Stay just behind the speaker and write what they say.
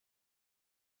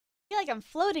I feel like I'm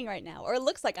floating right now, or it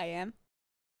looks like I am.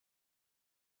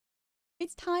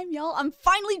 It's time, y'all. I'm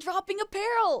finally dropping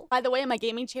apparel. By the way, my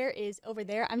gaming chair is over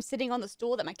there. I'm sitting on the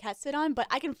stool that my cats sit on, but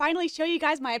I can finally show you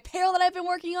guys my apparel that I've been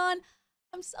working on.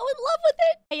 I'm so in love with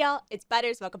it. Hey, y'all. It's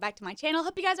Butters. Welcome back to my channel.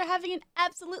 Hope you guys are having an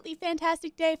absolutely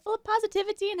fantastic day full of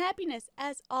positivity and happiness,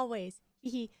 as always.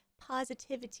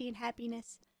 Positivity and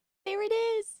happiness. There it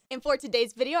is. And for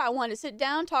today's video, I wanted to sit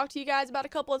down, talk to you guys about a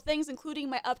couple of things, including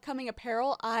my upcoming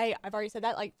apparel. I've already said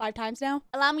that like 5 times now.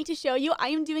 Allow me to show you, I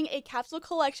am doing a capsule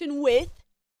collection with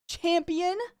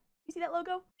Champion. You see that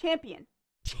logo? Champion.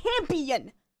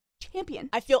 Champion.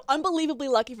 Champion. I feel unbelievably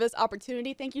lucky for this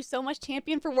opportunity. Thank you so much,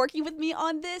 Champion, for working with me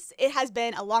on this. It has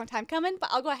been a long time coming,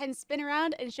 but I'll go ahead and spin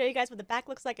around and show you guys what the back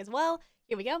looks like as well.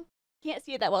 Here we go. Can't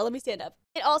see it that well. Let me stand up.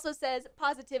 It also says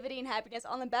positivity and happiness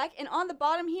on the back. And on the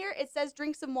bottom here, it says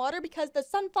drink some water because the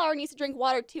sunflower needs to drink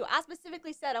water too. I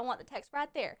specifically said I want the text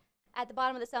right there at the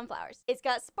bottom of the sunflowers. It's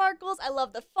got sparkles. I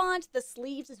love the font, the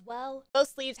sleeves as well. Both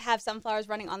sleeves have sunflowers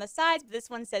running on the sides, but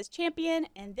this one says Champion,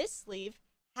 and this sleeve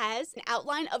has an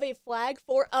outline of a flag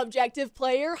for objective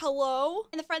player. Hello.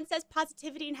 And the front says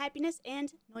positivity and happiness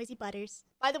and NoisyButters.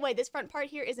 By the way, this front part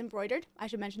here is embroidered. I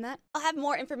should mention that. I'll have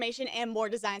more information and more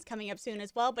designs coming up soon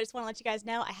as well, but I just want to let you guys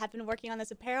know I have been working on this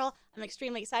apparel. I'm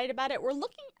extremely excited about it. We're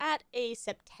looking at a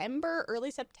early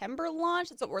September launch.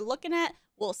 That's what we're looking at.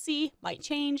 We'll see. Might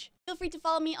change. Feel free to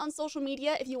follow me on social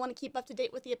media if you want to keep up to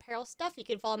date with the apparel stuff. You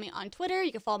can follow me on Twitter.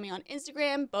 You can follow me on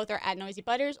Instagram. Both are at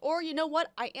NoisyButters. Or you know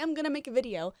what? I am going to make a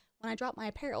video when I drop my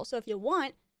apparel. So if you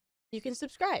want, you can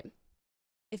subscribe.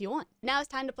 If you want. Now it's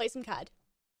time to play some COD.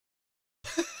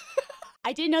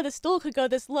 I didn't know the stool could go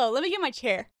this low. Let me get my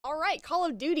chair. All right, Call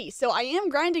of Duty. So I am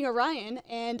grinding Orion,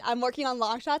 and I'm working on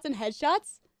long shots and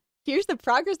headshots. Here's the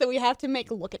progress that we have to make.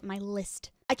 Look at my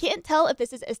list. I can't tell if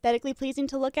this is aesthetically pleasing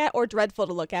to look at or dreadful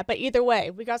to look at, but either way,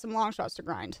 we got some long shots to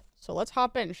grind. So let's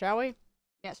hop in, shall we?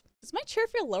 Yes. Does my chair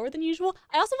feel lower than usual?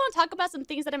 I also want to talk about some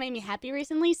things that have made me happy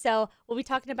recently, so we'll be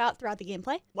talking about throughout the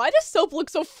gameplay. Why does Soap look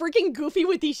so freaking goofy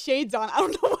with these shades on? I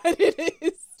don't know what it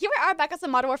is. Here we are back on some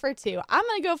Modern Warfare 2. I'm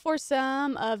going to go for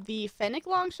some of the Fennec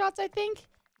long shots, I think.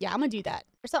 Yeah, I'm going to do that.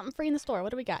 There's something free in the store. What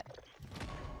do we got?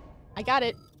 I got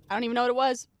it. I don't even know what it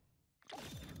was.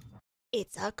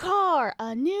 It's a car,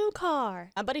 a new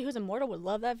car. My buddy who's immortal would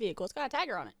love that vehicle. It's got a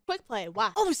tagger on it. Quick play,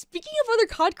 wow. Oh, speaking of other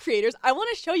COD creators, I want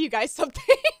to show you guys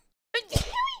something.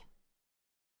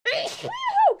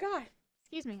 Oh, God.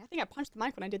 Excuse me, I think I punched the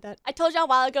mic when I did that. I told y'all a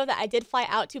while ago that I did fly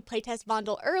out to playtest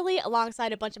Vondel early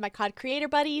alongside a bunch of my COD creator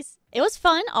buddies. It was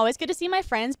fun, always good to see my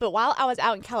friends, but while I was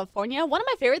out in California, one of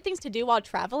my favorite things to do while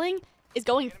traveling is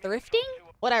going thrifting.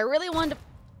 What I really wanted to...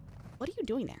 What are you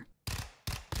doing there?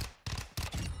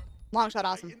 Long shot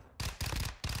awesome.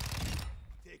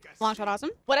 Long shot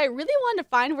awesome. What I really wanted to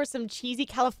find were some cheesy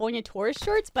California tourist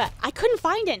shirts, but I couldn't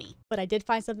find any. But I did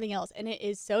find something else, and it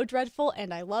is so dreadful,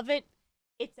 and I love it.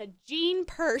 It's a jean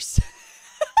purse.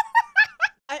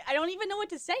 I don't even know what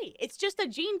to say. It's just a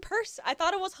jean purse. I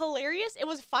thought it was hilarious. It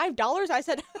was $5. I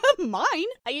said, mine.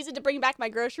 I use it to bring back my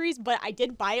groceries, but I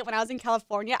did buy it when I was in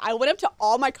California. I went up to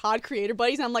all my COD creator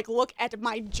buddies, and I'm like, look at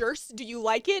my jerse. Do you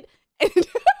like it? And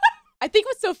I think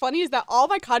what's so funny is that all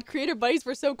my COD creator buddies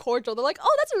were so cordial. They're like,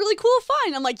 oh, that's a really cool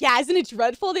find. I'm like, yeah, isn't it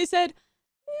dreadful? They said,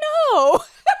 no.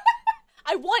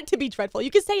 I want to be dreadful. You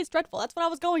could say it's dreadful. That's what I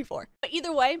was going for. But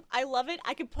either way, I love it.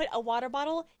 I could put a water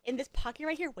bottle in this pocket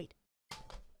right here. Wait.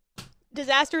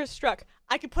 Disaster has struck.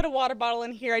 I could put a water bottle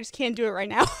in here. I just can't do it right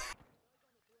now.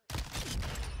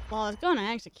 Well, I was going to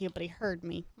execute, but he heard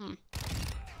me.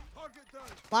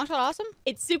 Long shot awesome.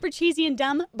 It's super cheesy and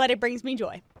dumb, but it brings me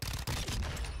joy.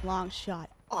 Long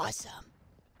shot awesome.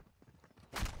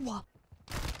 Whoa.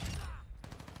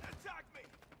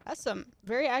 That's some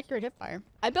very accurate hip fire.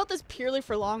 I built this purely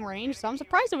for long range, so I'm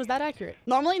surprised it was that accurate.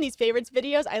 Normally in these favorites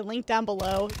videos, I link down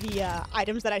below the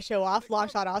items that I show off. Long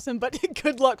shot awesome, but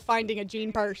good luck finding a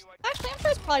jean purse. Actually, I'm sure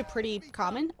it's probably pretty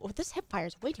common. Oh, this hip fire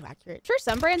is way too accurate. Sure,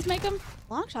 some brands make them.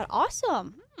 Long shot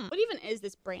awesome. What even is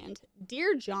this brand?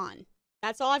 Dear John.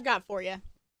 That's all I've got for you.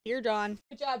 Dear John.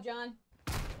 Good job, John.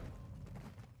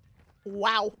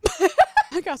 Wow.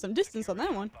 I got some distance on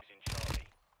that one.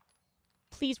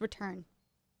 Please return.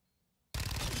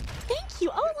 Thank you.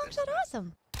 Oh, long shot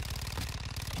awesome.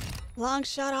 Long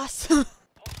shot awesome.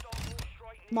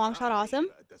 Long shot awesome.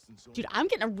 Dude, I'm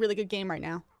getting a really good game right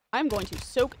now. I'm going to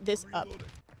soak this up.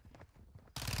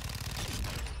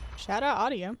 Shout out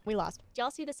audio. We lost. Did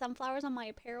y'all see the sunflowers on my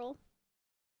apparel?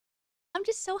 I'm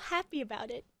just so happy about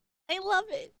it. I love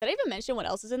it. Did I even mention what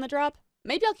else is in the drop?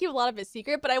 Maybe I'll keep a lot of it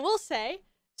secret, but I will say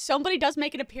somebody does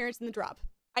make an appearance in the drop.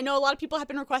 I know a lot of people have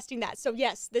been requesting that. So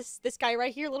yes, this guy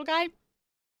right here, little guy,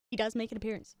 he does make an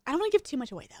appearance. I don't want to give too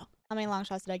much away, though. How many long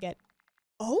shots did I get?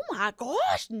 Oh my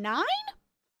gosh, 9?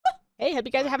 Hey, hope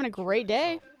you guys are having a great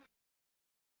day.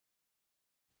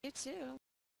 You too.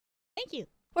 Thank you.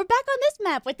 We're back on this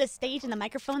map with the stage and the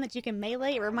microphone that you can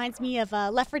melee. It reminds me of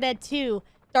Left 4 Dead 2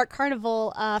 Dark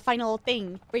Carnival final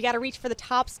thing, where you gotta reach for the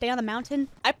top, stay on the mountain.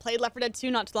 I played Left 4 Dead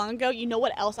 2 not too long ago. You know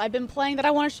what else I've been playing that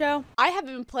I want to show? I have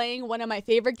been playing one of my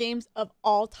favorite games of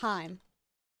all time.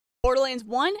 Borderlands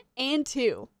 1 and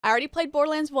 2. I already played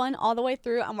Borderlands 1 all the way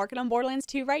through. I'm working on Borderlands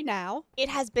 2 right now. It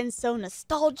has been so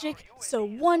nostalgic, so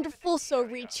wonderful, so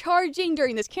recharging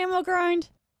during this camo grind.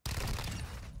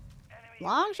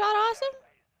 Long shot awesome?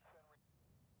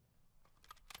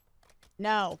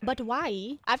 No. But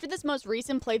why? After this most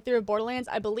recent playthrough of Borderlands,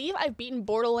 I believe I've beaten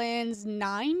Borderlands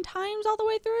 9 times all the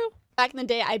way through. Back in the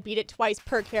day, I beat it twice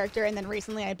per character, and then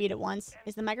recently I beat it once.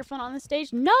 Is the microphone on the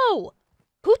stage? No!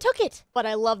 Who took it? But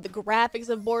I love the graphics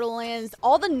of Borderlands.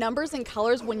 All the numbers and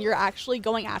colors when you're actually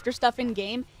going after stuff in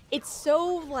game. It's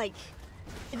so, like...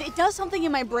 It does something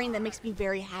in my brain that makes me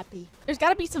very happy. There's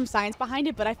gotta be some science behind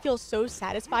it, but I feel so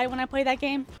satisfied when I play that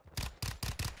game.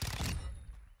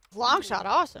 Long shot,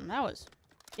 awesome. That was,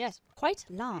 yes, quite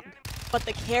long. But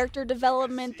the character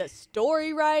development, the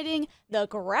story writing, the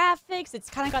graphics, it's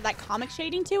kind of got that comic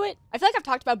shading to it. I feel like I've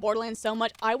talked about Borderlands so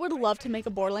much. I would love to make a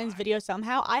Borderlands video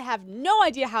somehow. I have no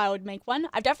idea how I would make one.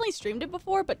 I've definitely streamed it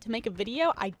before, but to make a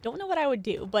video, I don't know what I would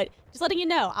do. But just letting you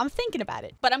know, I'm thinking about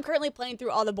it. But I'm currently playing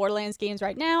through all the Borderlands games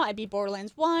right now. I beat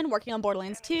Borderlands 1, working on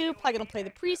Borderlands 2, probably gonna play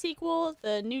the pre-sequel,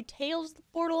 the new Tales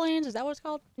of Borderlands, is that what it's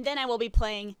called? And then I will be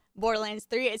playing Borderlands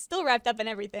 3. It's still wrapped up and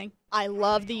everything. I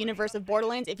love the universe of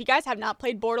Borderlands. If you guys have not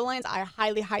played Borderlands, I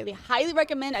highly, highly, highly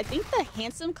recommend. I think the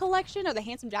Handsome Collection or the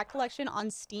Handsome Jack Collection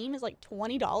on Steam is like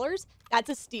 $20. That's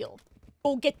a steal.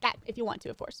 Go get that if you want to,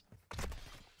 of course.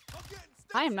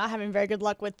 I am not having very good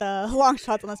luck with the long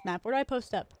shots on this map. Where do I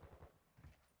post up?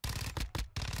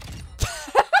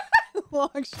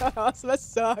 Long shot awesome. That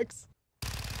sucks.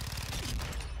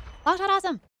 Long shot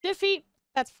awesome. Defeat.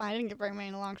 That's fine. I didn't get very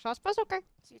many long shots, but it's okay.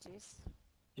 GG's.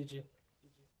 GG.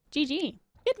 GG.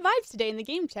 Good vibes today in the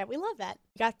game chat. We love that.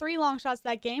 We got 3 long shots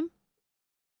that game.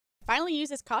 Finally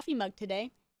used this coffee mug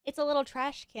today. It's a little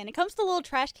trash can. It comes with a little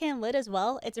trash can lid as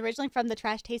well. It's originally from the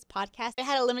Trash Taste podcast. They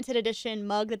had a limited edition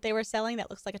mug that they were selling that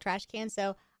looks like a trash can,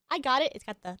 so I got it. It's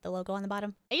got the logo on the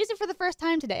bottom. I used it for the first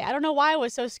time today. I don't know why I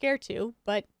was so scared to,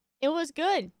 but it was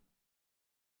good.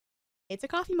 It's a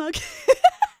coffee mug.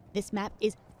 This map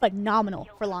is phenomenal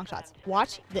for long shots.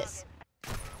 Watch this.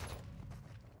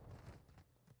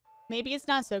 Maybe it's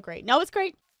not so great. No, it's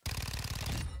great.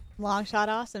 Long shot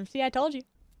awesome. See, I told you.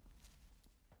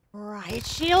 Riot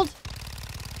shield.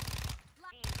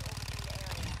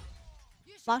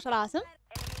 Long shot awesome.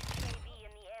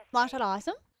 Long shot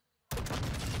awesome.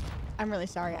 I'm really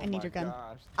sorry. I need your gun.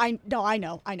 I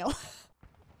know.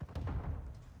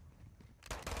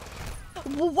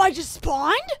 Why just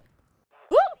spawned?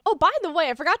 Woo! Oh, by the way,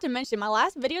 I forgot to mention my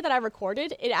last video that I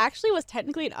recorded. It actually was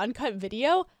technically an uncut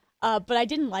video, but I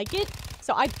didn't like it.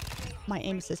 So my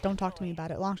aim assist, don't talk to me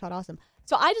about it. Long shot awesome.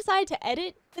 So I decided to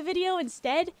edit the video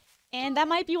instead, and that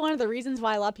might be one of the reasons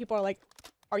why a lot of people are like,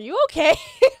 are you okay?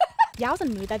 Yeah, I was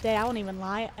in the mood that day. I won't even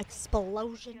lie.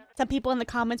 Explosion. Some people in the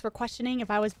comments were questioning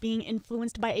if I was being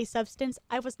influenced by a substance.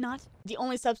 I was not. The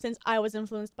only substance I was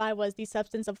influenced by was the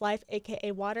substance of life,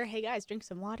 aka water. Hey guys, drink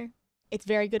some water. It's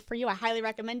very good for you. I highly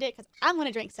recommend it because I'm going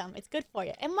to drink some. It's good for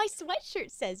you. And my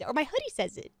sweatshirt says it, or my hoodie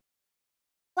says it.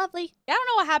 Lovely. I don't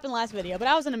know what happened last video, but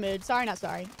I was in a mood. Sorry, not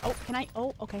sorry. Oh, can I?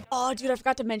 Oh, okay. Oh, dude, I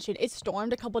forgot to mention. It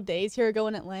stormed a couple days here ago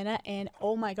in Atlanta, and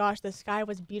oh my gosh, the sky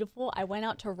was beautiful. I went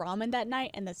out to ramen that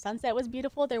night, and the sunset was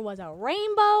beautiful. There was a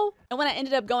rainbow. And when I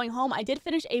ended up going home, I did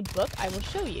finish a book. I will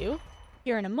show you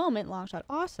here in a moment. Long shot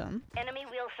awesome. Enemy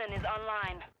Wilson is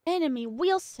online. Enemy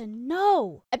Wilson,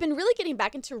 no. I've been really getting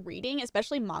back into reading,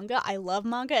 especially manga. I love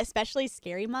manga, especially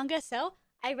scary manga, so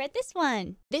I read this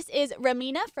one. This is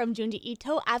Ramina from Junji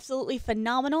Ito. Absolutely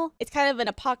phenomenal. It's kind of an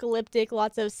apocalyptic,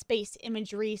 lots of space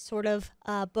imagery sort of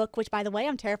book, which, by the way,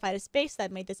 I'm terrified of space. So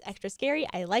that made this extra scary.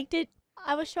 I liked it.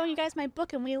 I was showing you guys my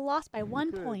book, and we lost by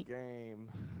 1 point.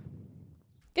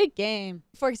 Good game.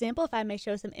 For example, if I may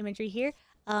show some imagery here,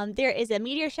 there is a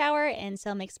meteor shower and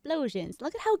some explosions.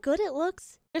 Look at how good it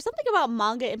looks. There's something about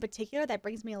manga in particular that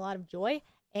brings me a lot of joy.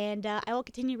 And I will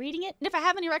continue reading it. And if I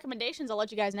have any recommendations, I'll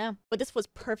let you guys know. But this was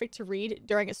perfect to read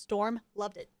during a storm.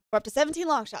 Loved it. We're up to 17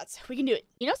 long shots. We can do it.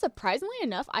 You know, surprisingly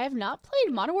enough, I have not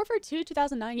played Modern Warfare 2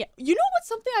 2009 yet. You know what's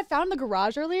something I found in the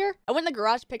garage earlier? I went in the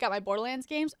garage to pick out my Borderlands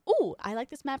games. Ooh, I like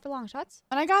this map for long shots.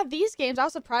 When I got these games, I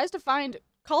was surprised to find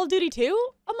Call of Duty 2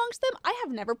 amongst them. I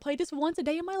have never played this once a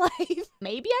day in my life.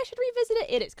 Maybe I should revisit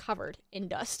it. It is covered in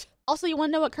dust. Also, you want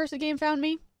to know what cursed game found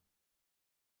me?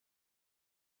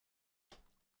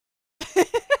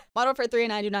 Modern Warfare 3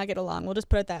 and I do not get along. We'll just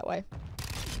put it that way.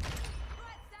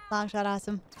 Long shot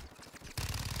awesome.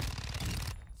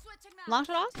 Long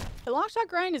shot awesome. The long shot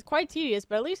grind is quite tedious,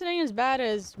 but at least it ain't as bad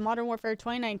as Modern Warfare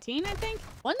 2019, I think.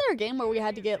 Wasn't there a game where we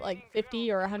had to get like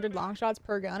 50 or 100 long shots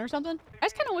per gun or something? I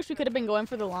just kind of wish we could have been going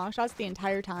for the long shots the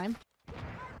entire time.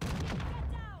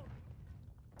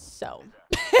 So.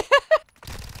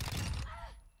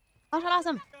 Long shot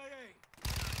awesome.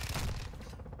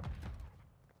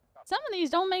 Some of these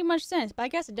don't make much sense, but I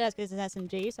guess it does because it's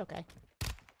SMG. It's okay.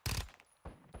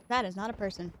 That is not a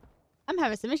person. I'm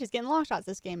having some issues getting long shots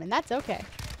this game, and that's okay.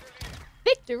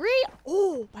 Victory!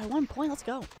 Oh, by 1 point. Let's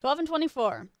go. 12 and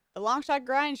 24. The long shot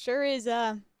grind sure is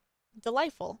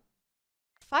delightful.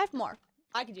 5 more.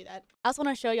 I can do that. I also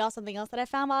want to show y'all something else that I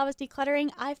found while I was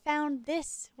decluttering. I found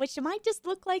this, which might just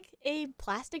look like a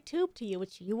plastic tube to you,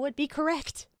 which you would be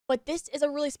correct. But this is a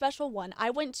really special one. I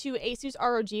went to ASUS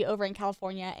ROG over in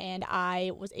California, and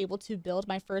I was able to build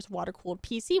my first water-cooled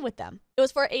PC with them. It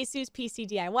was for ASUS PC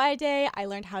DIY Day. I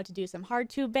learned how to do some hard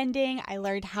tube bending. I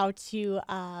learned how to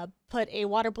put a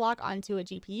water block onto a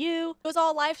GPU. It was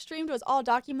all live streamed. It was all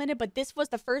documented, but this was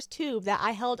the first tube that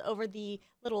I held over the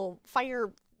little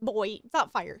fire... It's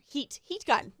not fire. Heat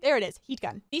gun. There it is. Heat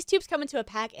gun. These tubes come into a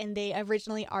pack and they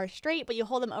originally are straight, but you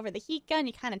hold them over the heat gun.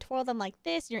 You kind of twirl them like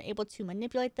this. And you're able to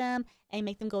manipulate them and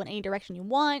make them go in any direction you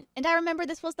want. And I remember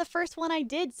this was the first one I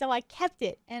did, so I kept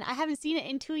it. And I haven't seen it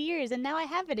in 2 years, and now I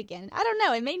have it again. I don't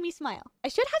know. It made me smile. I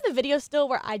should have the video still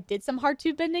where I did some hard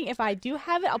tube bending. If I do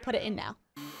have it, I'll put it in now.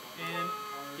 And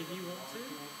if you want to,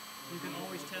 you can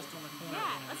always test on the corner.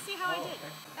 Yeah, let's see how I did.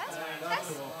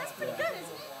 That's pretty good, isn't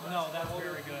it? No, that's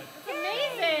very good. That's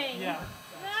amazing. Yeah.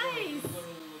 Nice.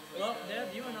 Well,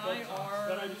 Deb, you and I are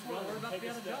we're about to be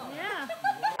on a job. Yeah.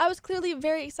 I was clearly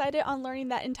very excited on learning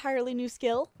that entirely new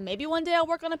skill. Maybe one day I'll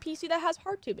work on a PC that has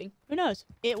hard tubing. Who knows?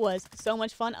 It was so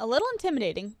much fun. A little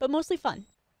intimidating, but mostly fun.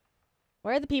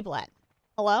 Where are the people at?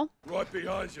 Hello? Right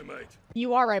behind you, mate.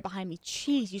 You are right behind me.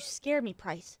 Jeez, you scared me,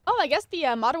 Price. Oh, I guess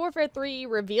the Modern Warfare 3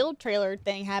 reveal trailer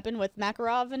thing happened with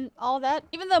Makarov and all that.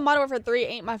 Even though Modern Warfare 3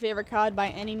 ain't my favorite COD by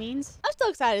any means, I'm still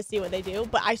excited to see what they do.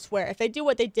 But I swear, if they do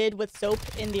what they did with Soap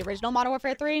in the original Modern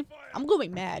Warfare 3, I'm gonna be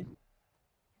mad.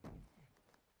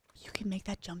 You can make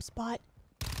that jump spot?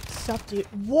 Sup, dude?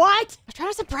 What? I was trying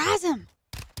to surprise him.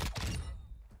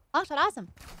 Oh, shot awesome.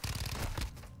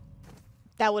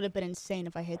 That would have been insane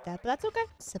if I hit that, but that's okay.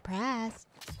 Surprise.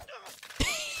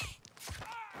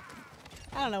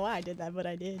 I don't know why I did that, but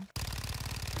I did.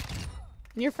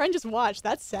 And your friend just watched.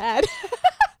 That's sad.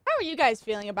 How are you guys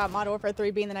feeling about Modern Warfare 3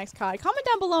 being the next COD? Comment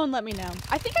down below and let me know.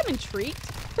 I think I'm intrigued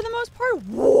for the most part.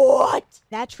 What?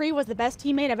 That tree was the best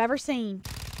teammate I've ever seen.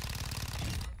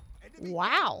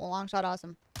 Wow. Long shot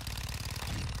awesome.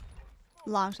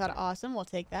 Long shot awesome. We'll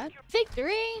take that.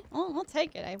 Victory. Oh, we'll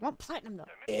take it. I want platinum though.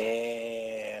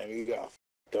 Yeah, you got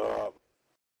f***ed.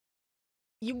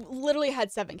 You literally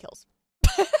had 7 kills.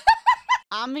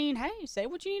 I mean, hey, say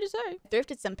what you need to say.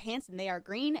 Thrifted some pants and they are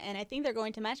green, and I think they're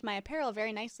going to match my apparel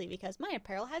very nicely because my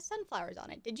apparel has sunflowers on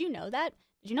it. Did you know that?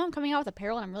 Did you know I'm coming out with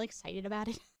apparel and I'm really excited about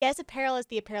it? Yes, apparel is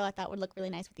the apparel I thought would look really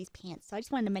nice with these pants, so I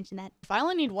just wanted to mention that. If I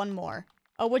only need 1 more.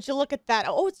 Oh, would you look at that?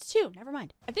 Oh, it's 2. Never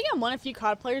mind. I think I'm one of the few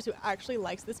COD players who actually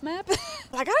likes this map. But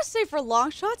I gotta say, for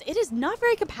long shots, it is not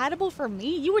very compatible for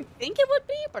me. You would think it would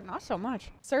be, but not so much.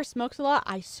 Sir smokes a lot.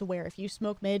 I swear, if you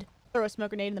smoke mid, throw a smoke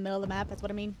grenade in the middle of the map. That's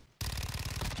what I mean.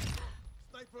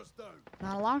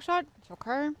 Not a long shot. It's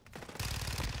okay.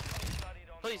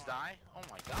 Please die. Oh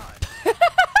my god.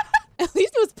 At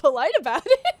least it was polite about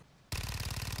it.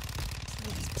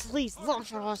 Please, long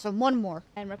shot awesome. 1 more.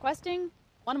 And requesting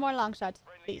 1 more long shot,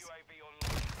 please.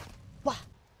 Wow.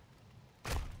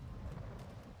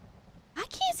 I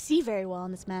can't see very well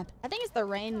on this map. I think it's the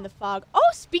rain and the fog. Oh,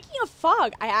 speaking of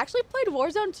fog, I actually played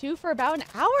Warzone 2 for about an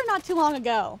hour not too long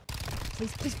ago.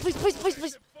 Please, please, please, please, please,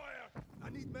 please.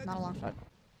 Not a long shot.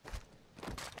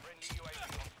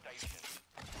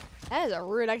 That is a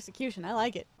rude execution. I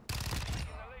like it.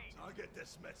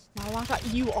 Not a long shot.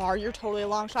 You are. You're totally a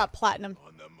long shot. Platinum.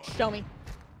 Show me.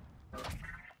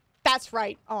 That's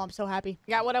right. Oh, I'm so happy.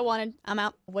 Got what I wanted. I'm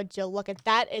out. Would you look at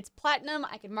that? It's platinum.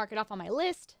 I can mark it off on my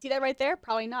list. See that right there?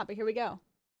 Probably not, but here we go.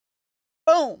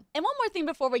 Boom. And one more thing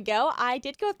before we go. I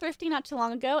did go thrifting not too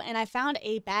long ago, and I found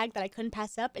a bag that I couldn't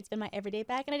pass up. It's been my everyday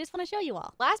bag, and I just want to show you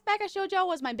all. Last bag I showed y'all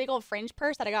was my big old fringe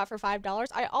purse that I got for $5.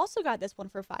 I also got this one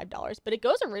for $5, but it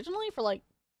goes originally for like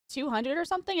 200 or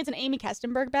something. It's an Amy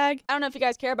Kestenberg bag. I don't know if you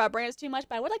guys care about brands too much,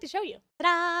 but I would like to show you.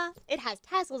 Ta-da! It has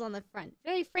tassels on the front.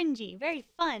 Very fringy, very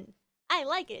fun. I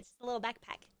like it. It's a little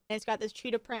backpack. And it's got this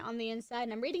cheetah print on the inside,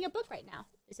 and I'm reading a book right now.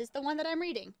 This is the one that I'm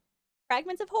reading.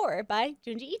 Fragments of Horror by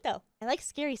Junji Ito. I like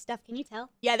scary stuff, can you tell?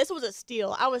 Yeah, this was a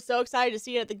steal. I was so excited to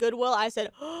see it at the Goodwill. I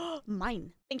said, oh,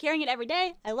 mine. Been carrying it every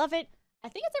day. I love it. I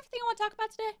think it's everything I want to talk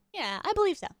about today. Yeah, I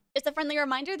believe so. Just a friendly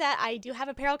reminder that I do have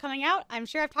apparel coming out. I'm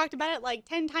sure I've talked about it like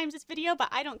 10 times this video, but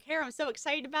I don't care. I'm so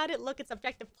excited about it. Look, it's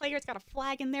Objective Player. It's got a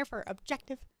flag in there for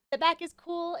Objective. The back is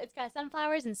cool. It's got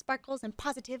sunflowers and sparkles and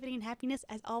positivity and happiness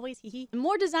as always. Hee. And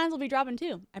more designs will be dropping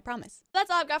too, I promise. That's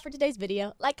all I've got for today's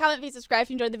video. Like, comment, view, subscribe if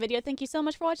you enjoyed the video. Thank you so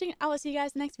much for watching. I will see you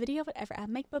guys in the next video, whatever I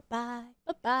make. Bye-bye.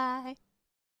 Bye-bye.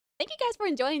 Thank you guys for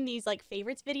enjoying these like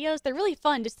favorites videos. They're really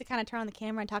fun just to kind of turn on the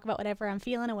camera and talk about whatever I'm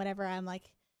feeling and whatever I'm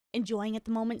like enjoying at the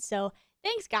moment. So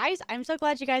thanks guys. I'm so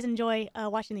glad you guys enjoy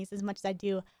watching these as much as I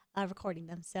do recording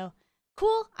them. So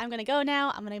cool. I'm gonna go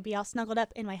now. I'm gonna be all snuggled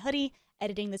up in my hoodie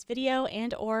editing this video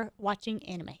and or watching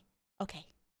anime. Okay.